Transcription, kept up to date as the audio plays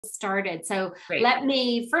Started. So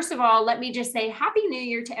Great. First of all, let me just say Happy New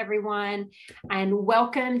Year to everyone and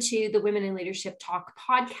welcome to the Women in Leadership Talk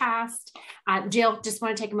podcast. Jill, just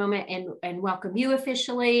want to take a moment and welcome you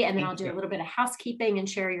officially, and then I'll do a little bit of housekeeping and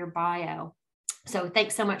share your bio. So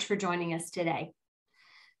thanks so much for joining us today.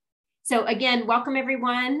 So again, welcome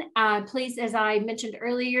everyone. Please, as I mentioned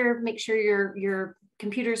earlier, make sure your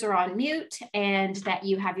computers are on mute and that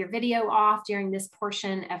you have your video off during this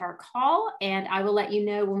portion of our call. And I will let you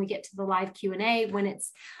know when we get to the live Q&A when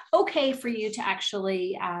it's okay for you to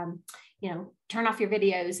actually, turn off your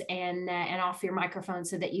videos and off your microphone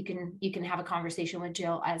so that you can have a conversation with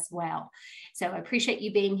Jill as well. So I appreciate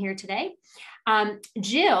you being here today.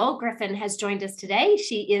 Jill Griffin has joined us today.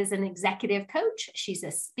 She is an executive coach. She's a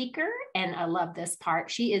speaker, and I love this part.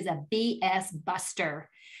 She is a BS buster.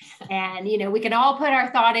 And, we can all put our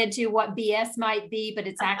thought into what BS might be, but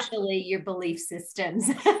it's actually your belief systems.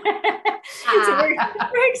 So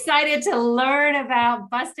we're excited to learn about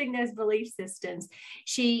busting those belief systems.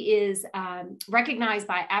 She is recognized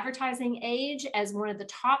by Advertising Age as one of the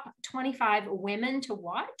top 25 women to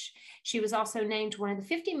watch. She was also named one of the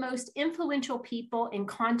 50 most influential people in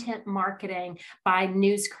content marketing by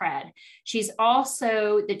NewsCred. She's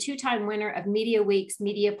also the two-time winner of Media Week's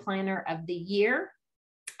Media Planner of the Year.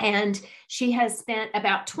 And she has spent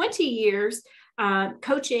about 20 years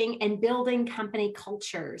coaching and building company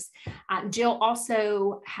cultures. Jill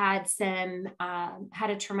also had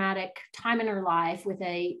a traumatic time in her life with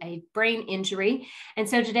a brain injury. And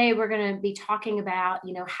so today we're going to be talking about,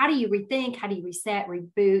 how do you rethink, how do you reset,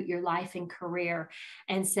 reboot your life and career?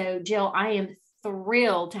 And so Jill, I am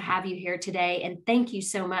thrilled to have you here today. And thank you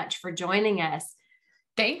so much for joining us.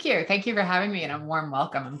 Thank you. Thank you for having me, and a warm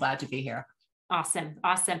welcome. I'm glad to be here. Awesome.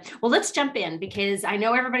 Well, let's jump in because I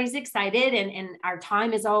know everybody's excited and our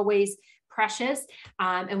time is always precious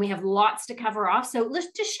and we have lots to cover off. So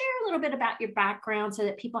let's just share a little bit about your background so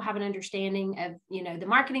that people have an understanding of, the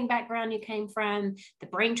marketing background you came from, the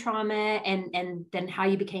brain trauma, and then how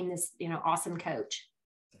you became this, awesome coach.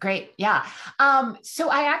 Great. Yeah. So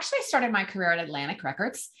I actually started my career at Atlantic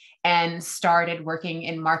Records and started working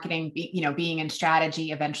in marketing, being in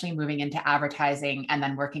strategy, eventually moving into advertising, and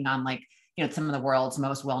then working on some of the world's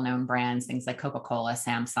most well-known brands, things like Coca-Cola,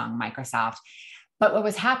 Samsung, Microsoft. But what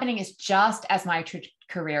was happening is just as my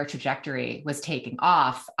career trajectory was taking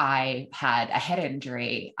off, I had a head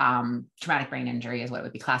injury, traumatic brain injury is what it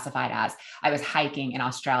would be classified as. I was hiking in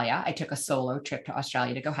Australia. I took a solo trip to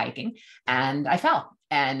Australia to go hiking and I fell.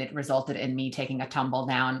 And it resulted in me taking a tumble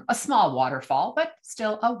down a small waterfall, but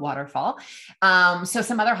still a waterfall. So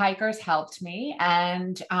some other hikers helped me.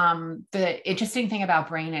 And the interesting thing about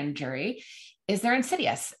brain injury is they're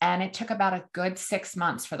insidious. And it took about a good 6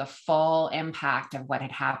 months for the full impact of what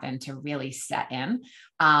had happened to really set in.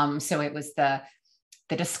 So it was the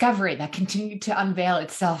discovery that continued to unveil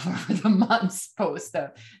itself over the months post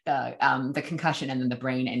the concussion and then the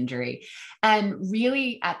brain injury. And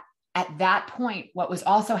really at that point, what was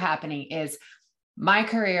also happening is my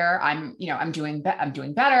career, I'm doing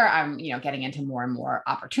better. I'm, getting into more and more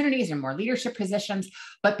opportunities and more leadership positions.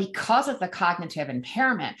 But because of the cognitive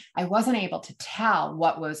impairment, I wasn't able to tell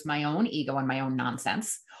what was my own ego and my own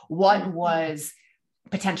nonsense, what was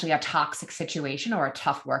potentially a toxic situation or a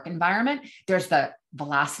tough work environment. There's the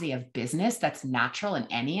velocity of business that's natural in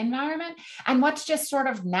any environment. And what's just sort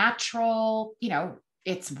of natural,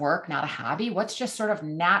 it's work, not a hobby. What's just sort of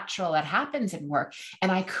natural that happens in work.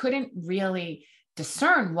 And I couldn't really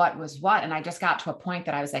discern what was what. And I just got to a point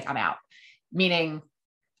that I was like, I'm out, meaning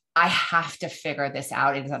I have to figure this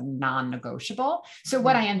out. It is a non-negotiable. So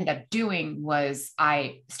what I ended up doing was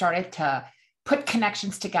I started to put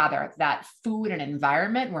connections together that food and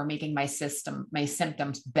environment were making my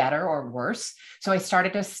symptoms better or worse. So I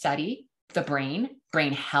started to study the brain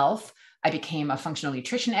health. I became a functional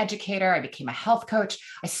nutrition educator. I became a health coach.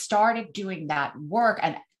 I started doing that work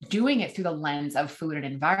and doing it through the lens of food and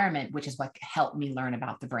environment, which is what helped me learn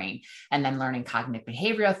about the brain, and then learning cognitive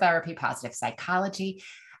behavioral therapy, positive psychology,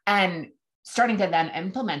 and starting to then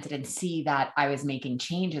implement it and see that I was making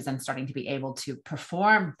changes and starting to be able to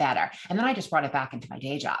perform better. And then I just brought it back into my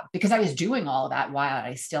day job because I was doing all of that while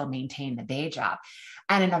I still maintained the day job.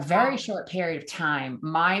 And in a very short period of time,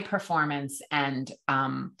 my performance and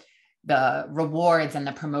the rewards and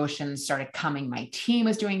the promotions started coming. My team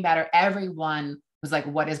was doing better. Everyone was like,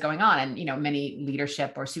 what is going on? And, many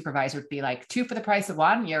leadership or supervisor would be like, 2 for the price of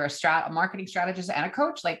 1. You're a marketing strategist and a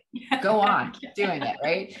coach, like go on, keep doing it.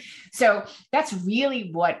 Right. So that's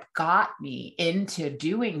really what got me into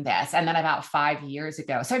doing this. And then about 5 years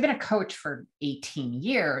ago, so I've been a coach for 18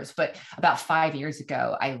 years, but about 5 years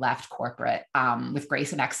ago, I left corporate with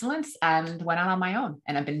grace and excellence and went out on my own.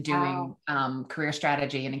 And I've been doing career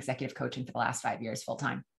strategy and executive coaching for the last 5 years, full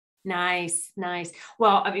time. Nice.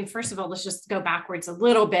 Well, I mean, first of all, let's just go backwards a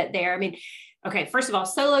little bit there. I mean, okay, first of all,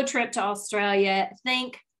 solo trip to Australia.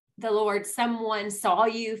 Thank the Lord, someone saw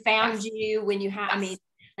you, found you when you had, I mean,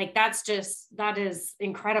 like, that is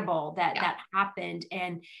incredible that happened.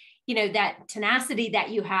 And, that tenacity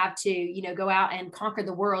that you have to, go out and conquer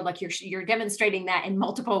the world. Like you're demonstrating that in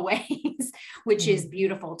multiple ways, which is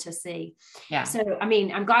beautiful to see. Yeah. So, I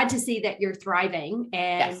mean, I'm glad to see that you're thriving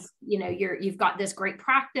and, you've got this great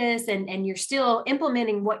practice and you're still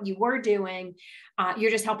implementing what you were doing.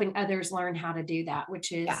 You're just helping others learn how to do that,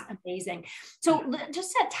 which is amazing. So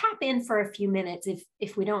just to tap in for a few minutes,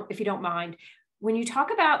 if you don't mind, when you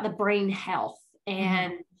talk about the brain health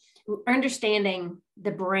and understanding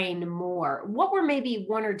the brain more, what were maybe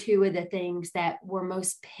 1 or 2 of the things that were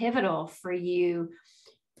most pivotal for you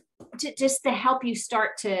to help you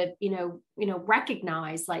start to,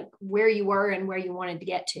 recognize like where you were and where you wanted to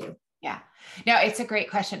get to? Yeah, no, it's a great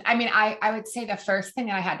question. I mean, I would say the first thing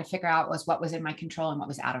that I had to figure out was what was in my control and what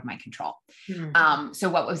was out of my control. So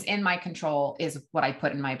what was in my control is what I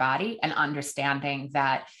put in my body, and understanding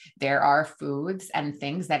that there are foods and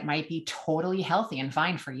things that might be totally healthy and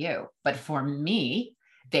fine for you. But for me,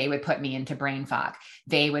 they would put me into brain fog.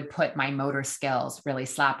 They would put my motor skills really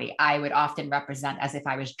sloppy. I would often represent as if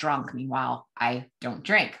I was drunk. Meanwhile, I don't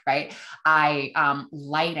drink, right?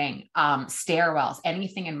 Lighting, stairwells,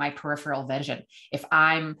 anything in my peripheral vision. If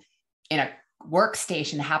I'm in a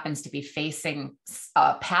workstation that happens to be facing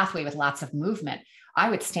a pathway with lots of movement,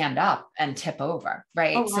 I would stand up and tip over,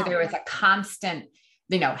 right? Oh, wow. So there was a constant,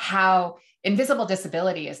 how invisible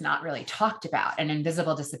disability is not really talked about. And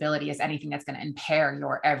invisible disability is anything that's going to impair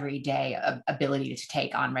your everyday ability to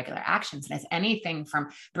take on regular actions. And it's anything from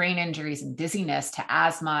brain injuries and dizziness to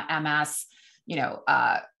asthma, MS,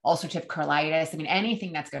 ulcerative colitis. I mean,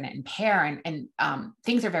 anything that's going to impair, and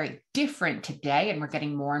things are very different today, and we're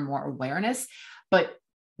getting more and more awareness. But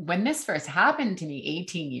when this first happened to me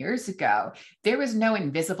 18 years ago, there was no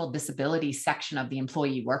invisible disability section of the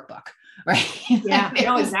employee workbook. Right. Yeah,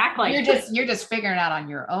 no, exactly. You're just figuring it out on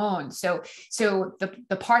your own. So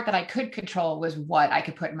the part that I could control was what I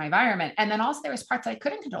could put in my environment. And then also there was parts that I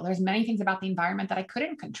couldn't control. There's many things about the environment that I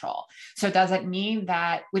couldn't control. So does it mean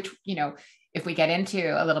that, if we get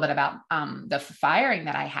into a little bit about the firing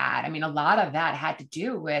that I had, I mean, a lot of that had to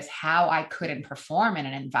do with how I couldn't perform in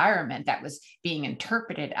an environment that was being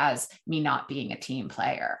interpreted as me not being a team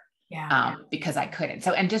player. Because I couldn't.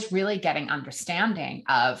 So, and just really getting understanding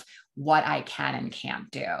of what I can and can't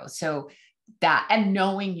do. So that, and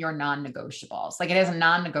knowing your non-negotiables, like it is a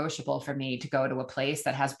non-negotiable for me to go to a place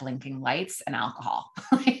that has blinking lights and alcohol.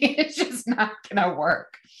 It's just not going to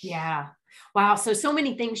work. Yeah. Wow. So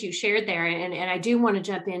many things you shared there. And I do want to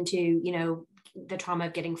jump into, the trauma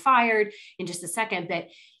of getting fired in just a second, but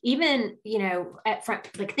even, at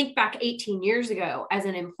front, like think back 18 years ago as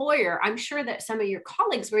an employer, I'm sure that some of your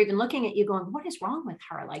colleagues were even looking at you going, what is wrong with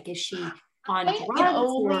her? Like, is she on drugs? I can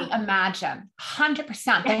only imagine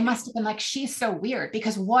 100%. They must have been like, she's so weird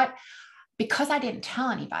because I didn't tell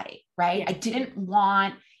anybody, right? Yeah. I didn't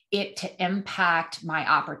want it to impact my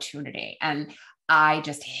opportunity. And I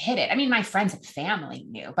just hid it. I mean, my friends and family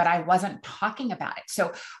knew, but I wasn't talking about it.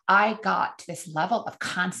 So I got to this level of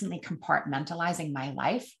constantly compartmentalizing my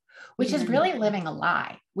life, which is really living a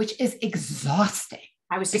lie, which is exhausting.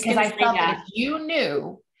 Because I felt that if you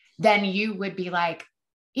knew, then you would be like,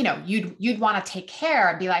 you'd want to take care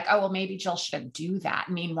and be like, oh, well, maybe Jill shouldn't do that.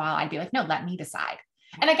 Meanwhile, I'd be like, no, let me decide.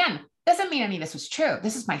 And again, doesn't mean any of this was true.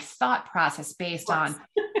 This is my thought process based on,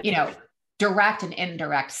 direct and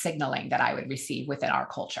indirect signaling that I would receive within our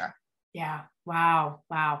culture. Yeah. Wow.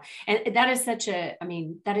 And that is such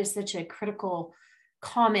a critical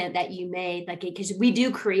comment that you made, like, because we do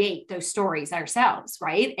create those stories ourselves,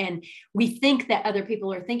 right? And we think that other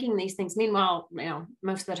people are thinking these things. Meanwhile,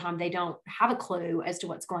 most of the time they don't have a clue as to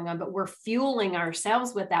what's going on, but we're fueling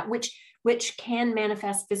ourselves with that, which can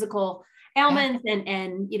manifest physical ailments. Yeah.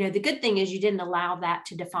 And the good thing is you didn't allow that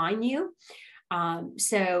to define you.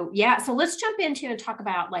 So let's jump into and talk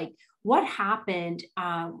about like what happened,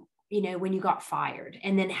 when you got fired,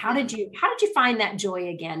 and then how did you find that joy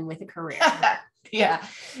again with a career? Yeah.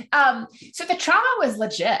 So the trauma was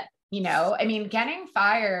legit. I mean, getting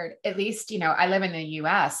fired, at least, I live in the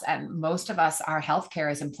US and most of us, our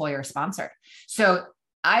healthcare is employer sponsored. So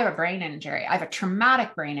I have a brain injury. I have a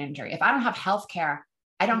traumatic brain injury. If I don't have healthcare,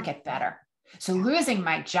 I don't get better. So losing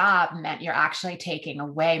my job meant you're actually taking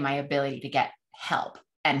away my ability to get help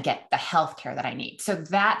and get the healthcare that I need. So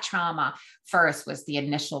that trauma first was the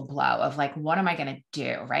initial blow of like, what am I going to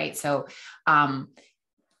do? Right. So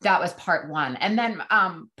that was part one. And then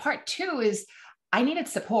part two is I needed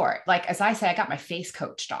support. Like, as I say, I got my face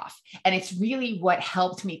coached off, and it's really what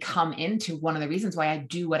helped me come into one of the reasons why I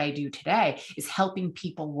do what I do today is helping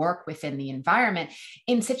people work within the environment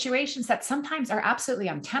in situations that sometimes are absolutely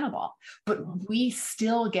untenable, but we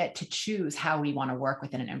still get to choose how we want to work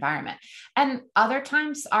within an environment. And other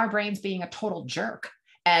times our brain's being a total jerk.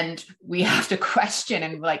 And we have to question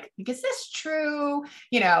and like, is this true?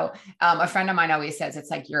 A friend of mine always says,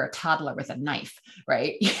 it's like, you're a toddler with a knife,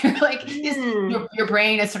 right? You're like, your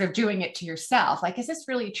brain is sort of doing it to yourself. Like, is this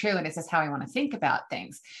really true? And is this how I want to think about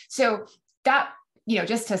things? So that,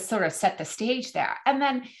 just to sort of set the stage there. And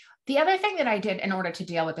then the other thing that I did in order to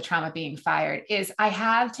deal with the trauma being fired is I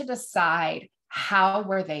had to decide, how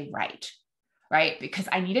were they right? Right? Because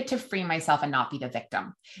I needed to free myself and not be the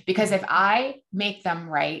victim. Because if I make them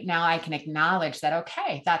right, now I can acknowledge that,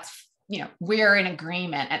 okay, that's, we're in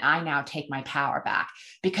agreement and I now take my power back,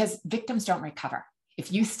 because victims don't recover.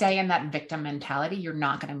 If you stay in that victim mentality, you're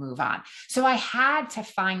not going to move on. So I had to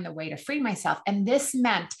find the way to free myself. And this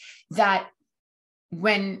meant that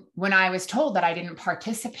when I was told that I didn't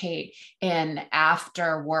participate in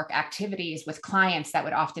after work activities with clients that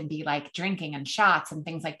would often be like drinking and shots and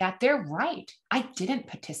things like that, they're right. I didn't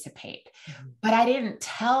participate, but I didn't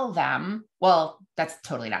tell them. Well, that's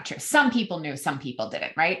totally not true. Some people knew, some people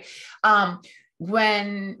didn't, right?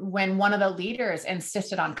 When one of the leaders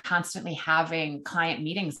insisted on constantly having client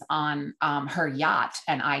meetings on her yacht,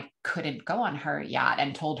 and I couldn't go on her yacht,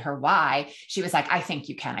 and told her why, she was like, I think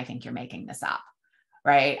you can. I think you're making this up.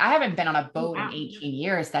 Right. I haven't been on a boat in 18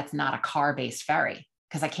 years. That's not a car-based ferry,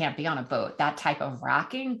 because I can't be on a boat. That type of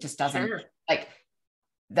rocking just doesn't like,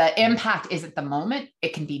 the impact isn't the moment.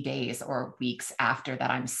 It can be days or weeks after that.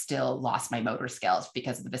 I'm still lost my motor skills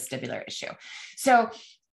because of the vestibular issue. So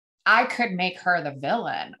I could make her the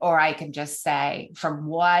villain, or I can just say from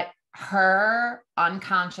what her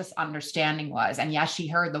unconscious understanding was. And yes, she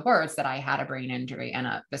heard the words that I had a brain injury and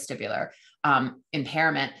a vestibular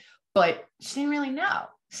impairment, but she didn't really know.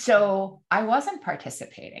 So I wasn't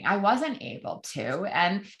participating. I wasn't able to.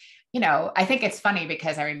 And, I think it's funny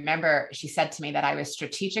because I remember she said to me that I was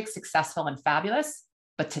strategic, successful, and fabulous,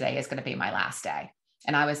 but today is going to be my last day.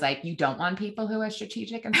 And I was like, you don't want people who are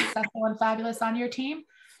strategic and successful and fabulous on your team?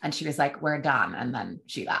 And she was like, we're done. And then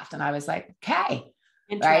she laughed. And I was like, okay.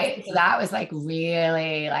 Right. So that was like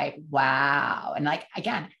really like, wow. And like,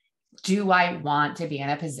 again, do I want to be in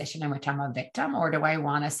a position in which I'm a victim, or do I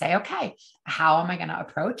want to say, okay, how am I going to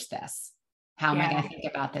approach this? How am I going to think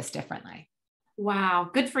about this differently? Wow.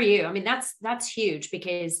 Good for you. I mean, that's huge,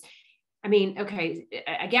 because I mean, okay,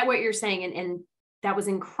 I get what you're saying. And that was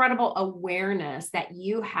incredible awareness that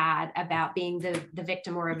you had about being the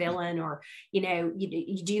victim or a villain, or, do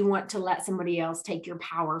you want to let somebody else take your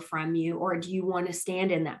power from you, or do you want to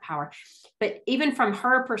stand in that power? But even from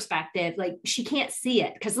her perspective, like, she can't see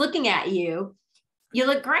it, because looking at you, you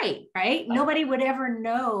look great, right? Nobody would ever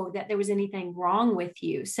know that there was anything wrong with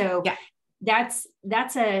you. So that's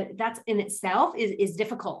in itself is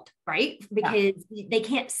difficult, right? Because they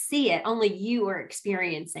can't see it. Only you are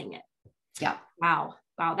experiencing it. Yeah. Wow.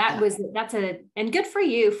 And good for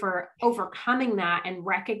you for overcoming that and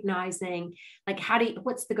recognizing, like,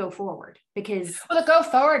 what's the go forward? Because the go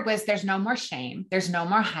forward was, there's no more shame. There's no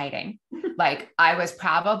more hiding. Like, I was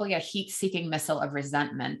probably a heat seeking missile of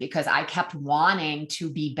resentment because I kept wanting to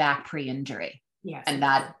be back pre-injury. Yes. And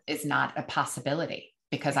that is not a possibility,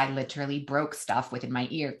 because I literally broke stuff within my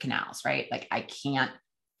ear canals, right? Like, I can't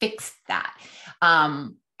fix that.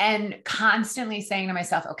 And constantly saying to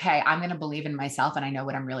myself, okay, I'm going to believe in myself, and I know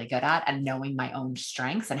what I'm really good at, and knowing my own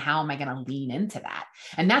strengths, and how am I going to lean into that?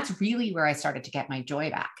 And that's really where I started to get my joy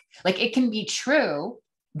back. Like, it can be true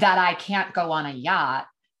that I can't go on a yacht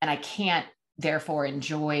and I can't therefore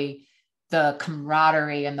enjoy the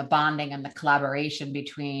camaraderie and the bonding and the collaboration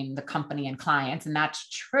between the company and clients. And that's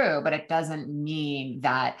true, but it doesn't mean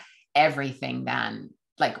that everything then,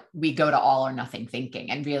 like, we go to all or nothing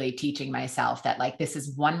thinking, and really teaching myself that, like, this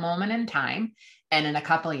is one moment in time, and in a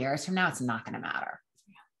couple of years from now, it's not going to matter.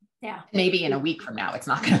 Yeah. Maybe in a week from now, it's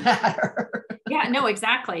not going to matter. Yeah, no,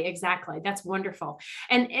 exactly. Exactly. That's wonderful.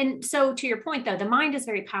 And so to your point though, the mind is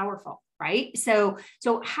very powerful, right? So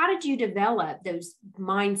how did you develop those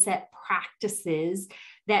mindset practices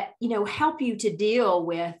that, help you to deal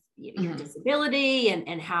with your disability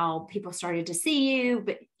and how people started to see you,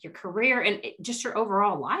 but your career and just your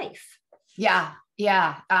overall life? Yeah.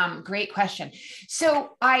 Yeah. Great question.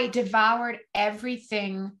 So I devoured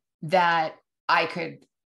everything that I could,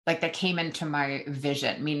 like, that came into my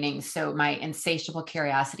vision, meaning, so my insatiable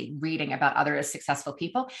curiosity, reading about other successful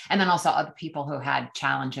people, and then also other people who had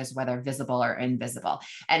challenges, whether visible or invisible,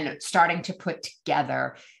 and starting to put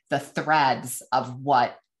together the threads of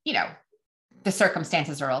what, the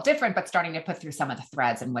circumstances are all different, but starting to put through some of the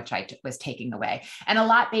threads in which I was taking away. And a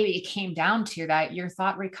lot, maybe it came down to that your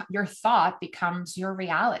thought becomes your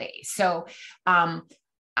reality. So,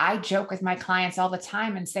 I joke with my clients all the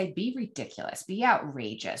time and say, be ridiculous, be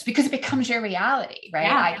outrageous, because it becomes your reality, right?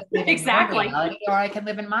 Yeah, I can live in exactly. your reality, or I can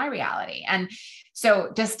live in my reality. And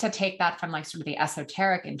so just to take that from like sort of the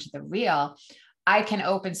esoteric into the real, I can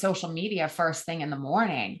open social media first thing in the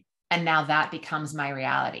morning, and now that becomes my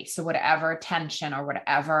reality. So whatever tension or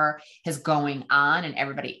whatever is going on in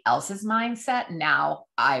everybody else's mindset, now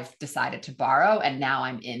I've decided to borrow, and now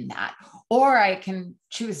I'm in that. Or I can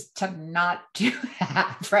choose to not do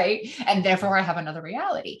that, right? And therefore I have another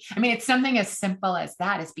reality. I mean, it's something as simple as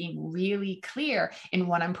that, as being really clear in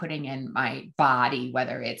what I'm putting in my body,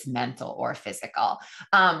 whether it's mental or physical.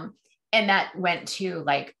 And that went to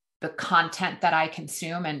like the content that I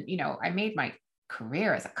consume. And, I made my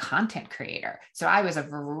career as a content creator. So I was a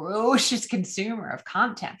ferocious consumer of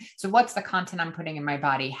content. So what's the content I'm putting in my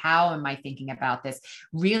body? How am I thinking about this?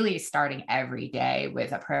 Really starting every day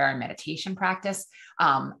with a prayer and meditation practice.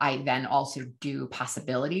 I then also do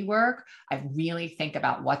possibility work. I really think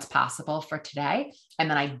about what's possible for today. And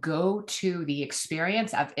then I go to the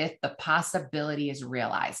experience of if the possibility is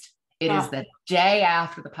realized. It is the day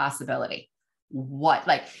after the possibility. What,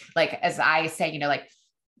 like as I say,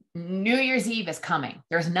 New Year's Eve is coming.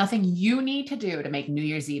 There's nothing you need to do to make New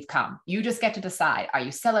Year's Eve come. You just get to decide. Are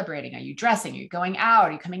you celebrating? Are you dressing? Are you going out?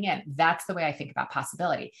 Are you coming in? That's the way I think about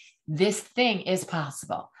possibility. This thing is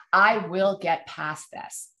possible. I will get past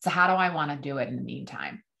this. So how do I want to do it in the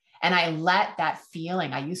meantime? And I let that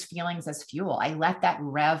feeling, I use feelings as fuel. I let that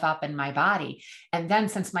rev up in my body. And then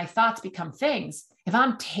since my thoughts become things, if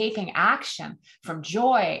I'm taking action from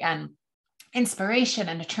joy and inspiration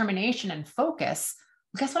and determination and focus,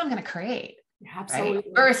 guess what I'm going to create? Absolutely. Right?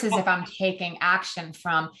 Versus if I'm taking action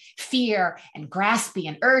from fear and grasping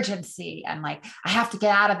and urgency and like, I have to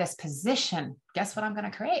get out of this position, guess what I'm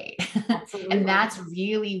going to create? And that's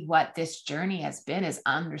really what this journey has been, is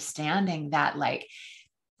understanding that like,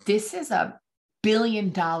 this is a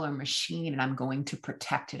billion-dollar machine and I'm going to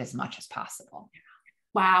protect it as much as possible.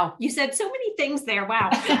 Wow. You said so many things there. Wow.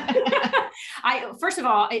 First of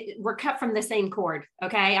all, we're cut from the same cord.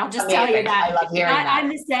 Okay. I'll just tell you that. I love hearing that. I'm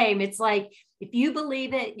the same. It's like, if you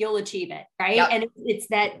believe it, you'll achieve it. Right. Yep. And it's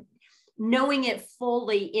that knowing it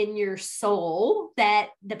fully in your soul that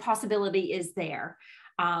the possibility is there.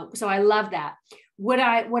 So I love that. What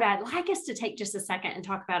I'd like us to take just a second and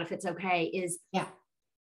talk about, if it's okay, is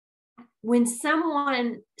when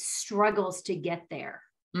someone struggles to get there.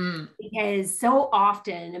 Because so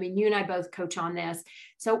often, I mean, you and I both coach on this.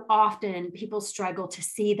 So often people struggle to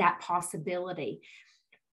see that possibility.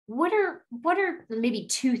 What are maybe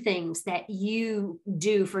two things that you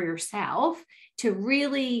do for yourself to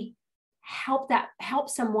really help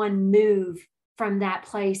someone move from that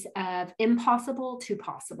place of impossible to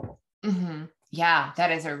possible? Mm-hmm. Yeah,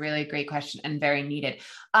 that is a really great question and very needed.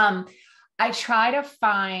 I try to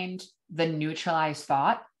find the neutralized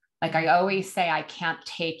thought. Like I always say, I can't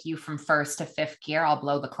take you from first to fifth gear. I'll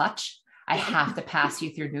blow the clutch. I have to pass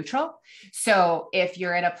you through neutral. So if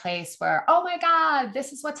you're in a place where, oh my God,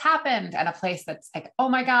 this is what's happened, and a place that's like, oh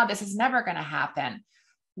my God, this is never going to happen.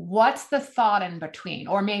 What's the thought in between?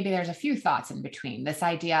 Or maybe there's a few thoughts in between. This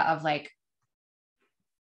idea of like,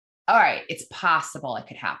 all right, it's possible it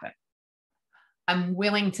could happen. I'm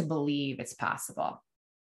willing to believe it's possible.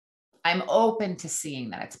 I'm open to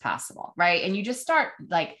seeing that it's possible, right? And you just start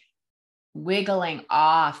like wiggling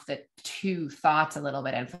off the two thoughts a little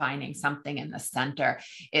bit and finding something in the center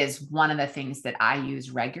is one of the things that I use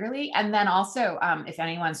regularly. And then also, if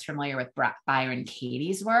anyone's familiar with Byron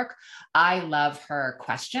Katie's work, I love her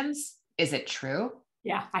questions. Is it true?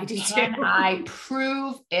 Yeah, I do too. Can I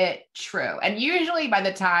prove it true? And usually by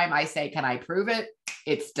the time I say, can I prove it?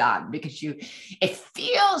 It's done, because it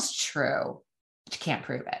feels true, but you can't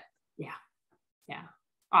prove it. Yeah. Yeah.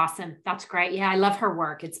 Awesome. That's great. Yeah. I love her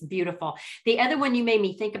work. It's beautiful. The other one you made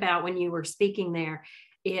me think about when you were speaking there,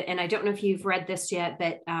 and I don't know if you've read this yet,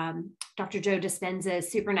 but Dr. Joe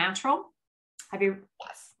Dispenza's Supernatural. Have you?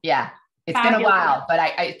 Yes. Yeah. It's been a while, but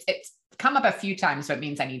it's come up a few times. So it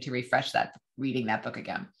means I need to refresh reading that book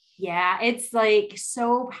again. Yeah. It's like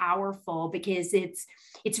so powerful because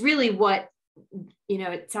it's really what,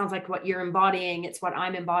 it sounds like what you're embodying. It's what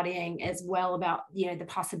I'm embodying as well about, the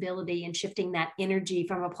possibility and shifting that energy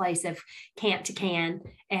from a place of can't to can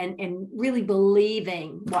and really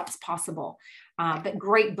believing what's possible. But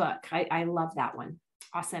great book. I love that one.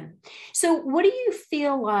 Awesome. So what do you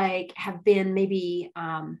feel like have been maybe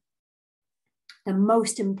the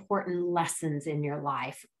most important lessons in your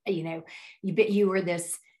life? You were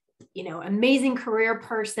this, amazing career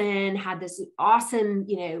person, had this awesome,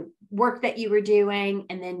 work that you were doing,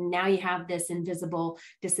 and then now you have this invisible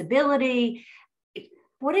disability.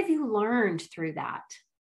 What have you learned through that?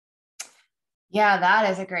 Yeah,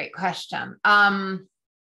 that is a great question.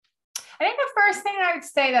 I think the first thing I would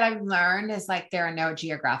say that I've learned is like, there are no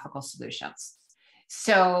geographical solutions.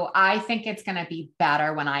 So I think it's going to be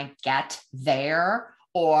better when I get there,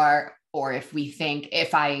 or if we think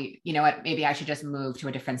maybe I should just move to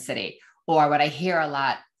a different city. Or what I hear a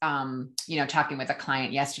lot, talking with a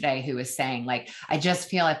client yesterday who was saying like, I just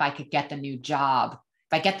feel if I could get the new job,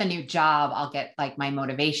 if I get the new job, I'll get like my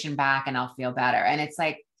motivation back and I'll feel better. And it's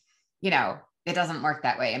like, it doesn't work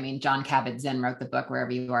that way. I mean, Jon Kabat-Zinn wrote the book,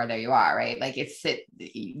 Wherever You Are, There You Are, right? Like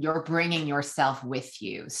you're bringing yourself with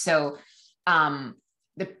you. So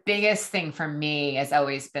the biggest thing for me has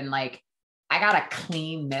always been like, I got to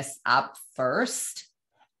clean this up first.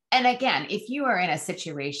 And again, if you are in a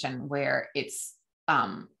situation where it's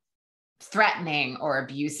threatening or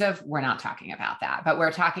abusive, we're not talking about that, but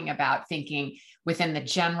we're talking about thinking within the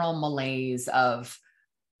general malaise of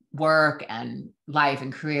work and life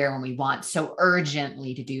and career when we want so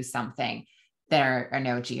urgently to do something. There are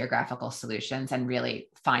no geographical solutions, and really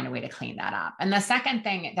find a way to clean that up. And the second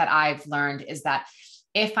thing that I've learned is that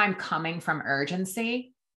if I'm coming from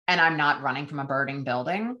urgency and I'm not running from a burning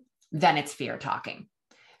building, then it's fear talking.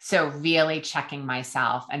 So really checking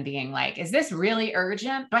myself and being like, is this really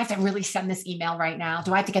urgent? Do I have to really send this email right now?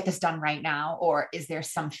 Do I have to get this done right now? Or is there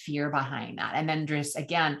some fear behind that? And then just,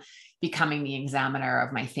 again, becoming the examiner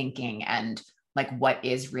of my thinking and like, what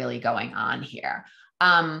is really going on here?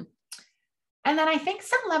 And then I think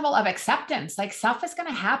some level of acceptance, like stuff is going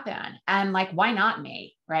to happen. And like, why not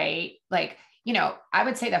me? Right? Like, I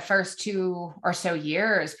would say the first 2 or so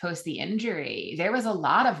years post the injury, there was a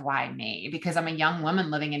lot of why me, because I'm a young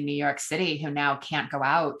woman living in New York City who now can't go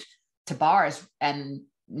out to bars and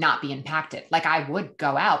not be impacted. Like I would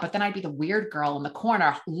go out, but then I'd be the weird girl in the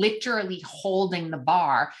corner, literally holding the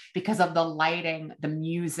bar because of the lighting, the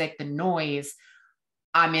music, the noise.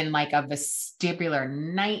 I'm in like a vestibular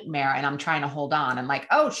nightmare and I'm trying to hold on. And like,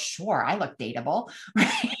 oh, sure, I look dateable,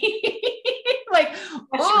 right? Like,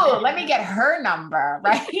 oh, let me get her number,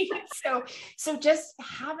 right? So just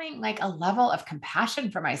having like a level of compassion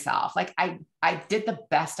for myself. Like I did the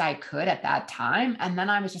best I could at that time. And then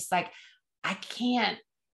I was just like, I can't,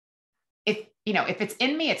 if it's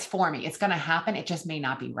in me, it's for me, it's going to happen. It just may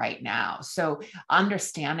not be right now. So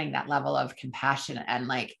understanding that level of compassion and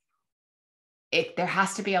like, there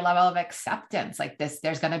has to be a level of acceptance like this.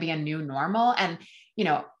 There's going to be a new normal. And,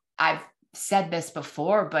 I've said this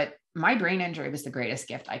before, but my brain injury was the greatest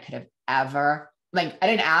gift I could have ever, like, I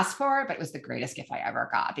didn't ask for it, but it was the greatest gift I ever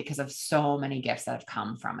got because of so many gifts that have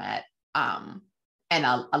come from it. And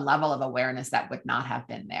a level of awareness that would not have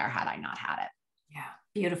been there had I not had it. Yeah.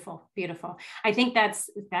 Beautiful. Beautiful. I think that's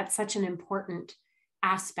such an important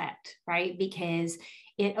aspect, right? Because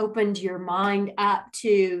it opened your mind up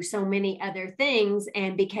to so many other things.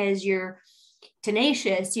 And because you're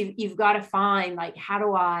tenacious, you've got to find like, how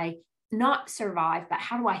do I not survive, but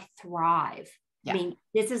how do I thrive? Yeah. I mean,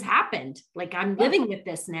 this has happened. Like I'm living with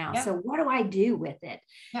this now. Yeah. So what do I do with it?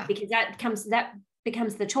 Yeah. Because that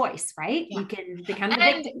becomes the choice, right? Yeah. You can become the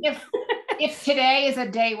victim. If today is a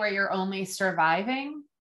day where you're only surviving,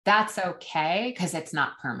 that's okay because it's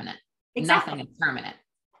not permanent. Exactly. Nothing is permanent.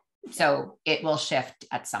 So it will shift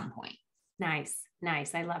at some point. Nice.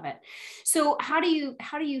 I love it. So how do you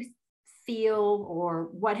feel, or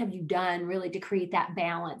what have you done really to create that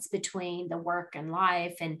balance between the work and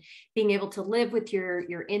life and being able to live with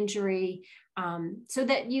your injury so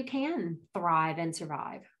that you can thrive and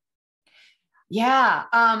survive? Yeah.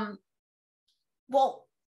 Well,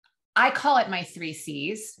 I call it my 3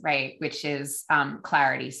 C's, right? Which is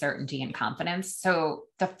clarity, certainty, and confidence. So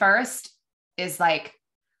the first is like,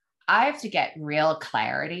 I have to get real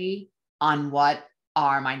clarity on what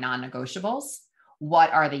are my non-negotiables.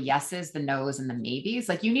 What are the yeses, the nos, and the maybes?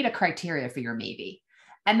 Like you need a criteria for your maybe.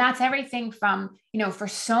 And that's everything from, for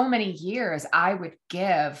so many years, I would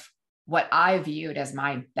give what I viewed as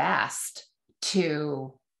my best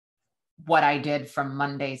to what I did from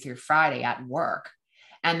Monday through Friday at work.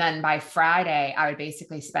 And then by Friday, I would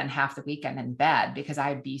basically spend half the weekend in bed because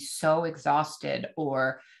I'd be so exhausted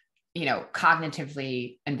or,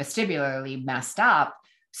 cognitively and vestibularly messed up,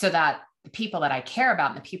 so that the people that I care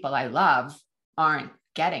about and the people I love aren't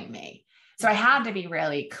getting me. So I had to be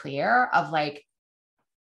really clear of like,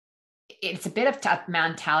 it's a bit of a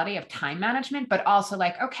mentality of time management, but also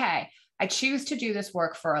like, okay, I choose to do this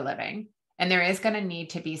work for a living. And there is going to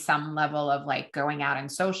need to be some level of like going out and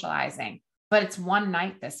socializing, but it's one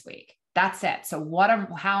night this week. That's it. So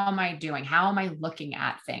how am I doing? How am I looking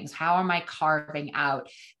at things? How am I carving out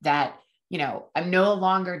that, I'm no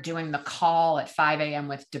longer doing the call at 5 a.m.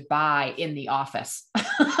 with Dubai in the office.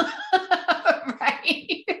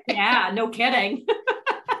 Right? Yeah, no kidding.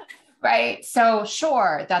 Right. So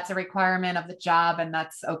sure, that's a requirement of the job, and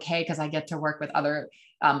that's okay because I get to work with other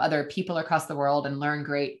people across the world and learn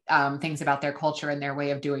great things about their culture and their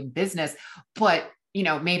way of doing business. But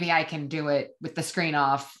maybe I can do it with the screen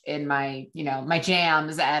off in my my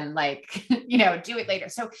jams and like do it later.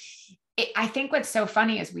 So I think what's so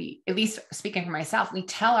funny is we, at least speaking for myself, we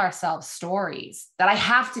tell ourselves stories that I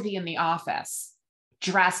have to be in the office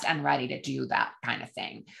dressed and ready to do that kind of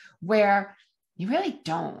thing, where you really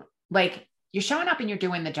don't. Like, you're showing up and you're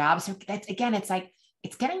doing the job. So that's, again, it's like,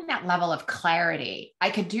 it's getting that level of clarity.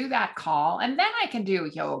 I could do that call and then I can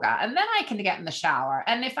do yoga and then I can get in the shower.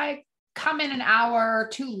 And if I come in an hour or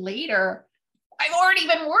two later, I've already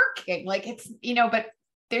been working. Like it's, but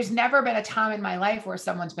there's never been a time in my life where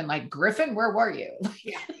someone's been like, Griffin, where were you?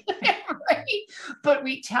 Right? But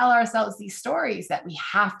we tell ourselves these stories that we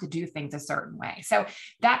have to do things a certain way. So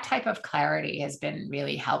that type of clarity has been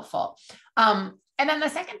really helpful. And then the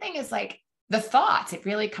second thing is like the thoughts. It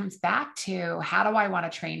really comes back to, how do I want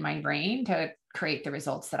to train my brain to create the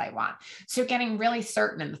results that I want? So getting really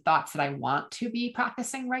certain in the thoughts that I want to be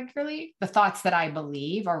practicing regularly, the thoughts that I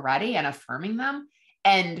believe already and affirming them.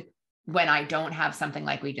 And when I don't have something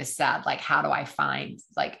like we just said, like, how do I find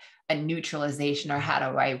like a neutralization, or how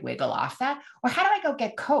do I wiggle off that? Or how do I go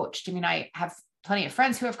get coached? I mean, I have plenty of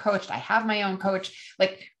friends who have coached. I have my own coach.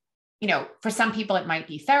 Like, for some people it might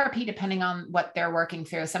be therapy, depending on what they're working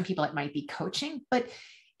through. Some people it might be coaching, but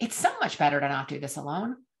it's so much better to not do this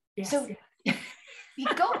alone. Yes. So you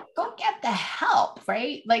go get the help,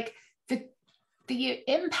 right? Like the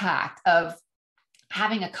impact of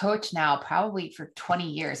having a coach now, probably for 20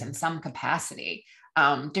 years in some capacity,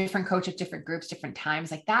 different coaches, different groups, different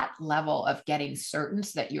times, like that level of getting certain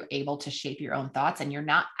so that you're able to shape your own thoughts and you're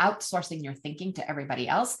not outsourcing your thinking to everybody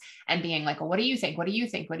else and being like, well, what do you think? What do you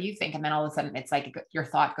think? What do you think? And then all of a sudden it's like your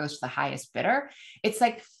thought goes to the highest bidder. It's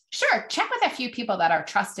like, sure, check with a few people that are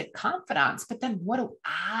trusted confidants, but then what do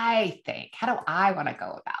I think? How do I want to go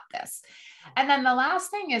about this? And then the last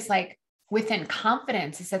thing is like, within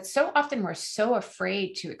confidence, is that so often we're so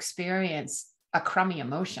afraid to experience a crummy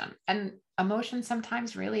emotion, and emotions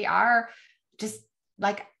sometimes really are just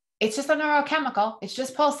like, it's just a neurochemical. It's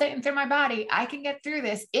just pulsating through my body. I can get through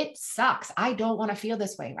this. It sucks. I don't want to feel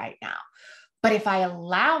this way right now. But if I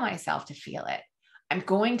allow myself to feel it, I'm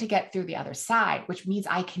going to get through the other side, which means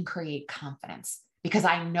I can create confidence because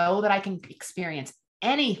I know that I can experience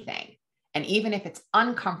anything. And even if it's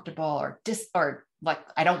uncomfortable or like,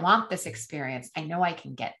 I don't want this experience, I know I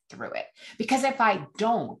can get through it. Because if I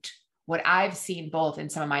don't, what I've seen both in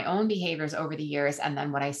some of my own behaviors over the years and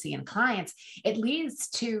then what I see in clients, it leads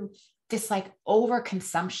to this like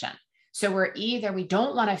overconsumption. So we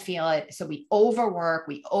don't want to feel it. So we overwork,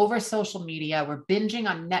 we over social media, we're binging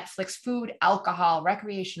on Netflix, food, alcohol,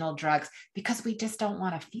 recreational drugs, because we just don't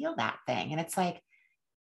want to feel that thing. And it's like,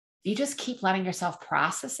 you just keep letting yourself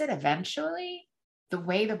process it. Eventually, the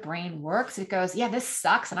way the brain works, it goes, yeah, this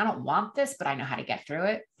sucks and I don't want this, but I know how to get through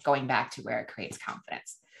it, going back to where it creates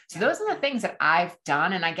confidence. So those are the things that I've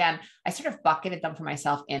done. And again, I sort of bucketed them for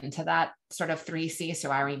myself into that sort of 3C.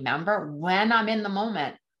 So I remember when I'm in the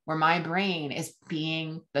moment where my brain is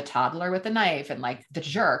being the toddler with the knife and like the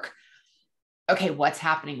jerk. Okay, what's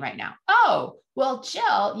happening right now? Oh, well,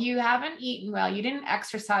 Jill, you haven't eaten well, you didn't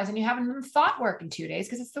exercise, and you haven't done thought work in 2 days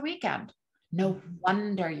because it's the weekend. No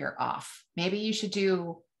wonder you're off. Maybe you should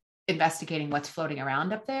do investigating what's floating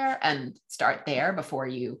around up there and start there before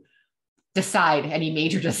you decide any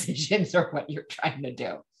major decisions or what you're trying to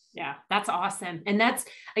do. Yeah, that's awesome. And that's,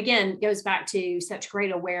 again, goes back to such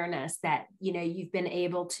great awareness that, you've been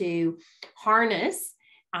able to harness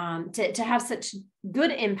to have such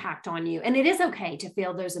good impact on you. And it is okay to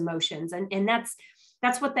feel those emotions. And that's,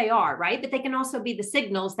 that's what they are, right? But they can also be the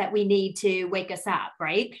signals that we need to wake us up,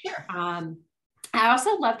 right? Sure. I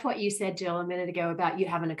also loved what you said, Jill, a minute ago about you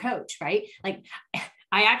having a coach, right? Like,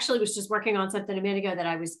 I actually was just working on something a minute ago that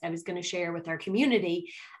I was going to share with our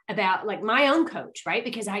community about, like, my own coach, right?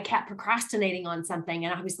 Because I kept procrastinating on something,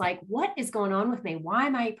 and I was like, what is going on with me? Why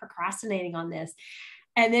am I procrastinating on this?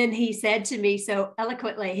 And then he said to me so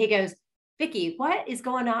eloquently, he goes, Vicki, what is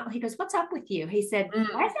going on? He goes, what's up with you? He said,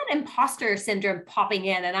 why is that imposter syndrome popping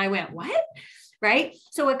in? And I went, what? Right?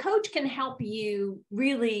 So a coach can help you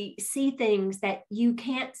really see things that you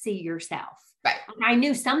can't see yourself. Right. I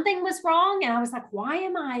knew something was wrong, and I was like, why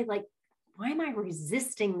am I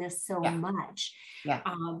resisting this so much? Yeah.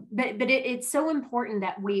 But it's so important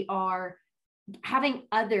that we are having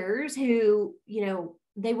others who,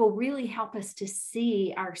 they will really help us to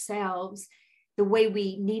see ourselves the way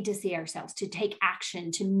we need to see ourselves, to take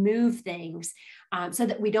action, to move things, so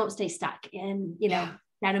that we don't stay stuck in,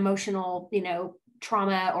 that emotional,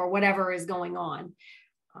 trauma or whatever is going on.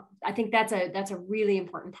 I think that's a really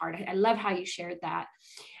important part. I love how you shared that.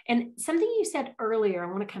 And something you said earlier, I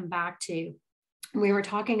want to come back to, we were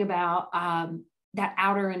talking about that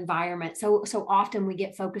outer environment. So often we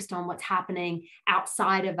get focused on what's happening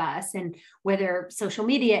outside of us, and whether social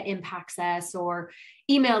media impacts us or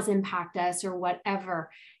emails impact us or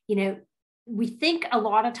whatever. We think a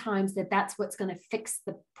lot of times that that's what's going to fix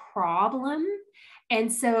the problem.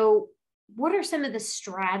 And so what are some of the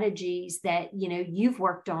strategies that, you've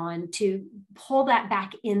worked on to pull that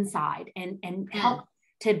back inside and help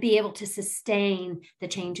to be able to sustain the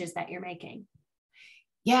changes that you're making?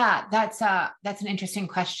 Yeah, that's an interesting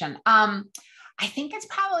question. I think it's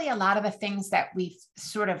probably a lot of the things that we've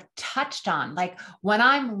sort of touched on. Like when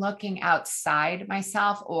I'm looking outside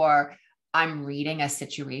myself, or I'm reading a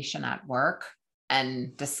situation at work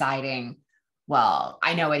and deciding, well,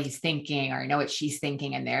 I know what he's thinking, or I know what she's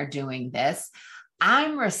thinking, and they're doing this.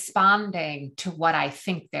 I'm responding to what I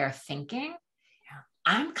think they're thinking.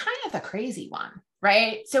 I'm kind of the crazy one,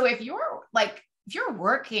 right? So if you're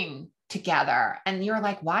working together and you're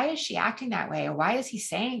like, why is she acting that way? Or why is he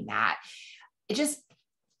saying that?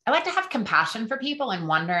 I like to have compassion for people and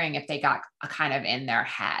wondering if they got a kind of in their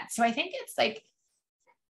head. So I think it's like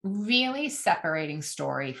really separating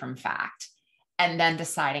story from fact, and then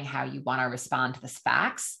deciding how you want to respond to the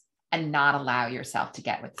facts and not allow yourself to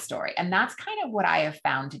get with the story. And that's kind of what I have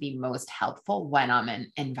found to be most helpful when I'm in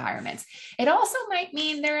environments. It also might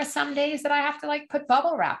mean there are some days that I have to like put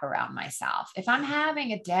bubble wrap around myself. If I'm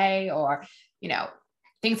having a day, or,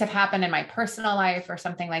 things have happened in my personal life or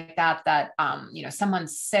something like that,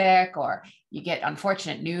 someone's sick, or you get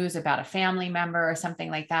unfortunate news about a family member or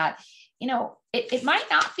something like that, it might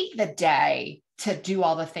not be the day to do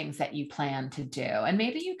all the things that you plan to do. And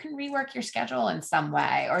maybe you can rework your schedule in some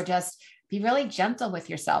way, or just be really gentle with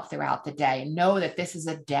yourself throughout the day. Know that this is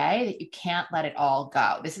a day that you can't let it all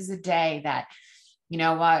go. This is a day that,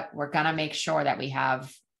 we're going to make sure that we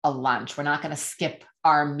have a lunch. We're not going to skip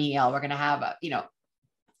our meal. We're going to have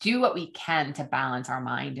do what we can to balance our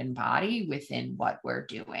mind and body within what we're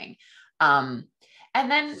doing. And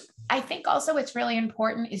then I think also it's really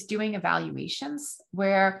important is doing evaluations,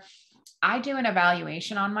 where I do an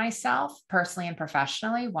evaluation on myself personally and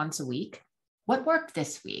professionally once a week. What worked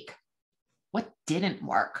this week? What didn't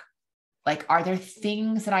work? Like, are there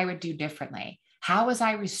things that I would do differently? How was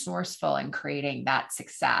I resourceful in creating that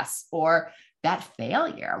success or that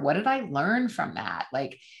failure? What did I learn from that?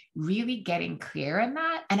 Like really getting clear in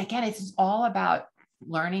that. And again, it's all about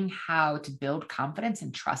learning how to build confidence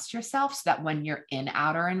and trust yourself, so that when you're in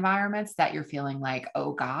outer environments that you're feeling like,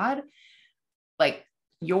 oh God, like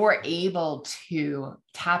you're able to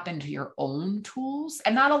tap into your own tools.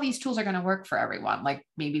 And not all these tools are going to work for everyone. Like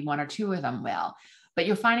maybe one or two of them will, but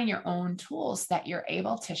you're finding your own tools that you're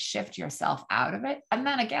able to shift yourself out of it. And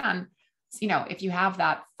then again, if you have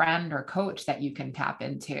that friend or coach that you can tap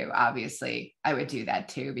into, obviously I would do that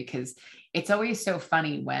too, because it's always so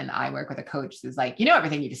funny when I work with a coach who's like,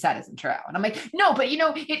 everything you just said isn't true. And I'm like, no, but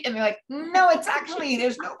it, and they're like, no, it's actually,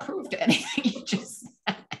 there's no proof to anything you just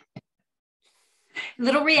said.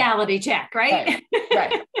 Little reality check, right?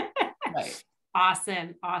 Right.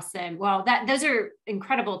 Awesome. Well, those are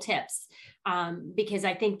incredible tips, because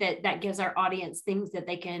I think that gives our audience things that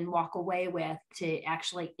they can walk away with to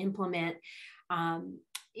actually implement.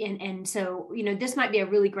 And so, this might be a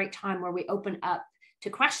really great time where we open up to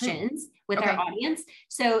questions with our audience.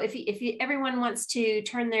 So if everyone wants to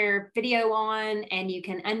turn their video on and you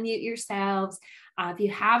can unmute yourselves, if you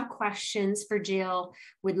have questions for Jill,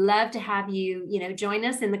 would love to have you, join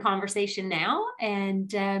us in the conversation now.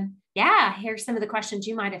 And here's some of the questions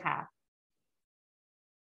you might have had.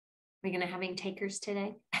 we going to have any takers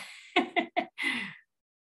today?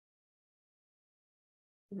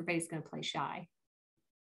 Everybody's going to play shy.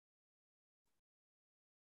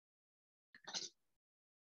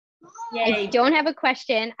 Yay. I don't have a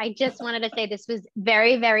question. I just wanted to say this was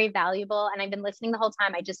very, very valuable. And I've been listening the whole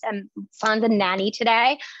time. I just am sans a nanny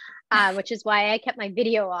today, which is why I kept my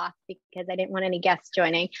video off because I didn't want any guests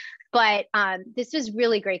joining. But this was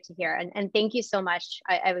really great to hear. And thank you so much.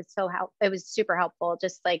 It was super helpful,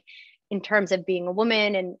 just like in terms of being a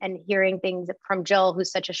woman and hearing things from Jill,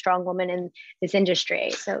 who's such a strong woman in this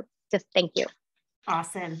industry. So just thank you.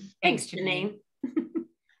 Awesome. Thanks, Janine.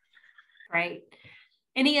 Great.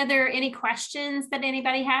 Any questions that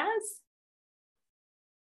anybody has?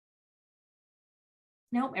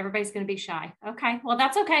 Nope, everybody's going to be shy. Okay. Well,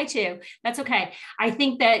 that's okay too. That's okay. I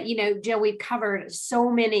think that, Jill, we've covered so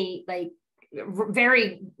many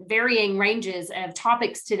very varying ranges of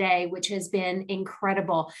topics today, which has been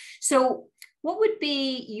incredible. So what would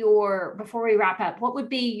be before we wrap up, what would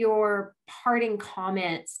be your parting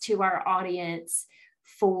comments to our audience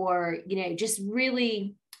for, just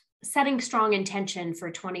really setting strong intention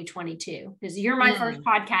for 2022? Because you're my first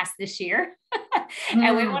podcast this year.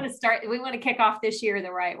 And we want to kick off this year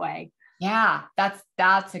the right way. Yeah,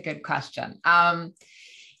 that's a good question.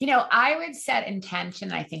 I would set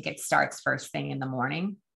intention. I think it starts first thing in the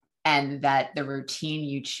morning, and that the routine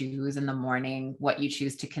you choose in the morning, what you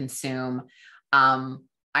choose to consume.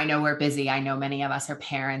 I know we're busy. I know many of us are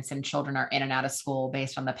parents and children are in and out of school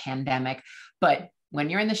based on the pandemic, but when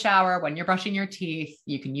you're in the shower, when you're brushing your teeth,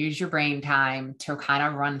 you can use your brain time to kind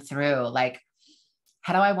of run through, like,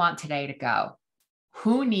 how do I want today to go?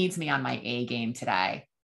 Who needs me on my A game today?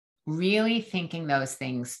 Really thinking those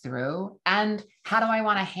things through. And how do I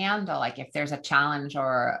want to handle, like, if there's a challenge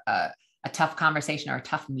or a tough conversation or a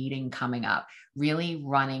tough meeting coming up, really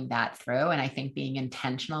running that through. And I think being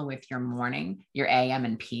intentional with your morning, your AM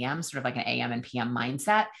and PM, sort of like an AM and PM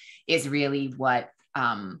mindset, is really what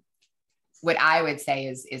I would say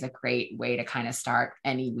is a great way to kind of start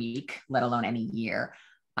any week, let alone any year.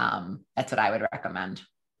 That's what I would recommend.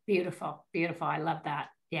 Beautiful. Beautiful. I love that.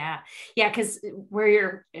 Yeah. Yeah. Because where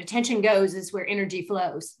your attention goes is where energy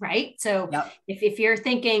flows, right? So yep. if you're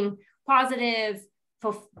thinking positive,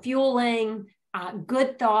 fueling,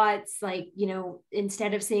 good thoughts, like,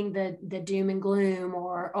 instead of seeing the doom and gloom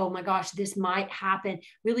or, oh my gosh, this might happen,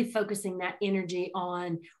 really focusing that energy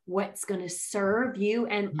on what's going to serve you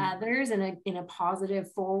and others in a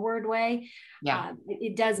positive forward way. Yeah.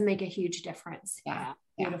 It does make a huge difference. Yeah.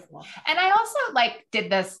 Beautiful. And I also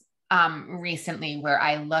did this recently where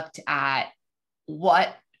I looked at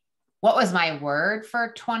what was my word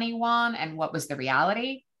for 21 and what was the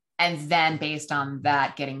reality. And then based on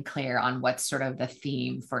that, getting clear on what's sort of the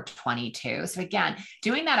theme for 22. So again,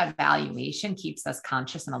 doing that evaluation keeps us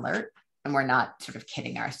conscious and alert, and we're not sort of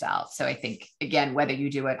kidding ourselves. So I think, again, whether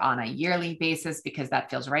you do it on a yearly basis because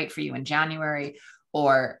that feels right for you in January,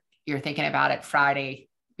 or you're thinking about it Friday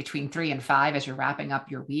between 3 and 5 as you're wrapping up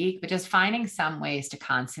your week, but just finding some ways to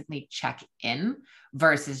constantly check in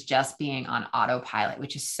versus just being on autopilot,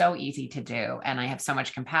 which is so easy to do. And I have so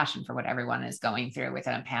much compassion for what everyone is going through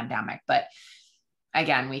within a pandemic. But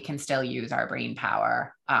again, we can still use our brain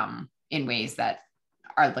power in ways that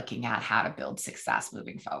are looking at how to build success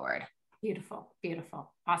moving forward. Beautiful.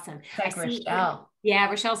 Beautiful. Awesome. Like Rochelle. Yeah,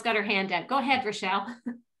 Rochelle's got her hand up. Go ahead, Rochelle.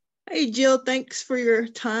 Hey, Jill, thanks for your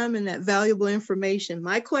time and that valuable information.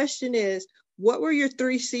 My question is, what were your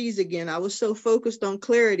 3 C's again? I was so focused on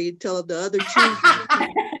clarity until the other 2.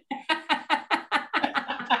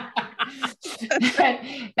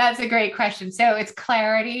 That's a great question. So it's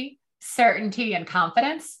clarity, certainty, and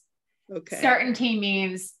confidence. Okay. Certainty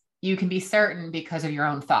means you can be certain because of your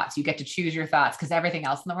own thoughts. You get to choose your thoughts because everything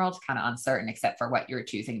else in the world is kind of uncertain except for what you're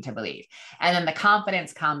choosing to believe. And then the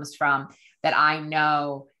confidence comes from that I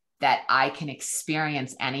know that I can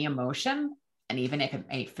experience any emotion. And even if it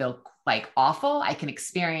may feel awful, I can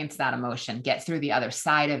experience that emotion, get through the other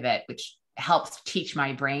side of it, which helps teach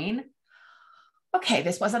my brain, okay,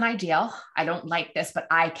 this wasn't ideal. I don't like this, but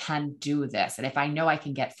I can do this. And if I know I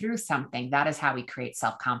can get through something, that is how we create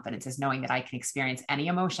self-confidence, is knowing that I can experience any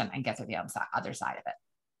emotion and get to the other side of it.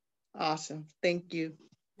 Awesome. Thank you.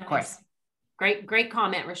 Of course. Great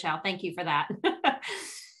comment, Rochelle. Thank you for that.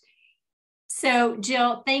 So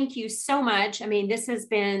Jill, thank you so much. I mean, this has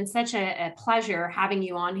been such a pleasure having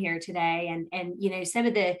you on here today. And some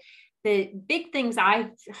of the big things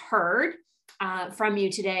I've heard from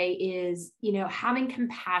you today is, having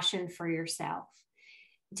compassion for yourself,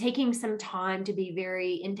 taking some time to be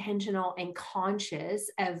very intentional and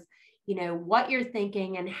conscious of, what you're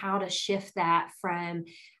thinking and how to shift that from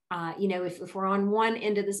if we're on one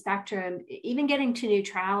end of the spectrum, even getting to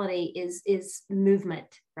neutrality is movement,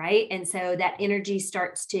 right? And so that energy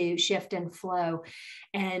starts to shift and flow.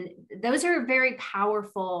 And those are very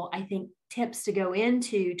powerful, I think, tips to go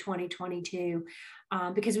into 2022,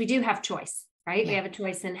 because we do have choice, right? We have a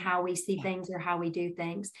choice in how we see things or how we do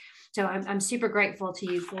things. So I'm super grateful to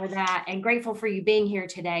you for that, and grateful for you being here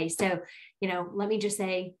today. So, let me just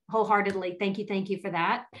say wholeheartedly, thank you for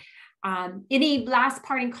that. Any last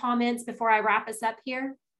parting comments before I wrap us up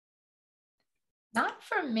here? Not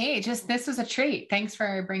for me. Just, this was a treat. Thanks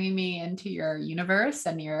for bringing me into your universe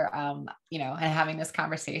and your, and having this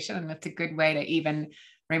conversation. And it's a good way to even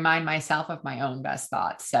remind myself of my own best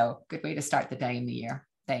thoughts. So good way to start the day and the year.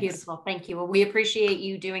 Thanks. Beautiful. Thank you. Well, we appreciate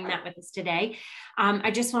you doing that with us today.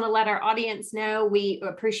 I just want to let our audience know we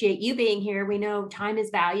appreciate you being here. We know time is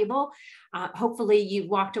valuable. Hopefully you've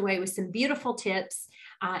walked away with some beautiful tips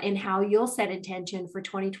in how you'll set intention for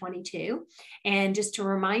 2022. And just to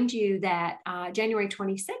remind you that January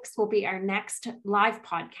 26th will be our next live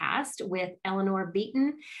podcast with Eleanor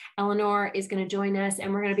Beaton. Eleanor is going to join us,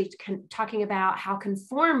 and we're going to be talking about how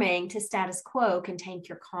conforming to status quo can tank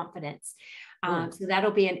your confidence. So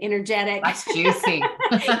that'll be an energetic, that's juicy.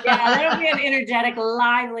 that'll be an energetic,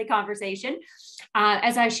 lively conversation.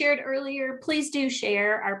 As I shared earlier, please do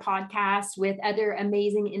share our podcast with other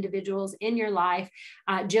amazing individuals in your life.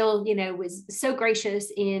 Jill, was so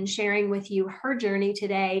gracious in sharing with you her journey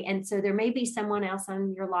today. And so there may be someone else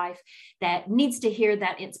in your life that needs to hear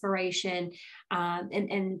that inspiration.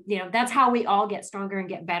 And that's how we all get stronger and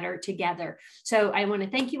get better together. So I want to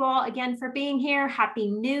thank you all again for being here.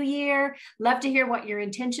 Happy New Year. Love to hear what your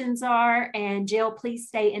intentions are. And Jill, please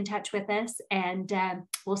stay in touch with us, and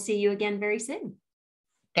we'll see you again very soon.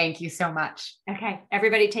 Thank you so much. Okay.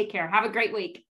 Everybody take care. Have a great week.